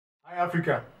Hi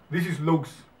Africa, this is Loux,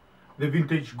 the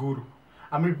vintage guru.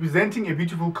 I'm representing a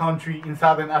beautiful country in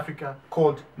Southern Africa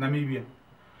called Namibia.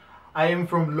 I am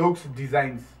from Loux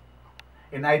Designs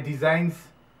and I design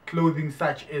clothing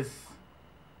such as...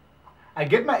 I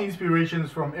get my inspirations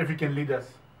from African leaders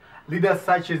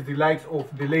such as the likes of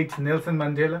the late Nelson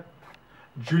Mandela,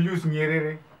 Julius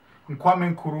Nyerere,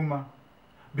 Kwame Nkrumah,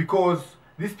 because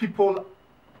these people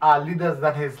are leaders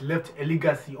that has left a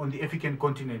legacy on the African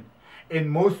continent, and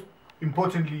most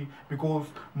importantly because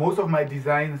most of my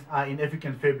designs are in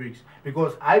African fabrics,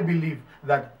 because I believe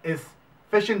that as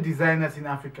fashion designers in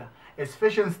Africa, as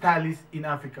fashion stylists in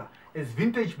Africa, as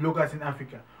vintage bloggers in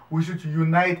Africa, we should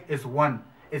unite as one,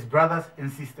 as brothers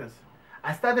and sisters.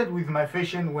 I started with my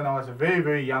fashion when I was a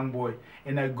very young boy,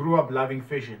 and I grew up loving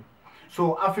fashion.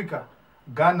 So Africa,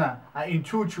 Ghana, I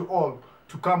entreat you all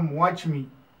to come watch me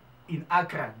in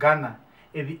Accra, Ghana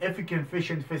at the African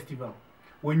Fashion Festival,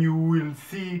 when you will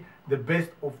see the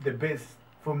best of the best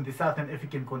from the Southern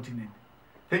African continent.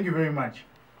 Thank you very much.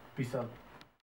 Peace out.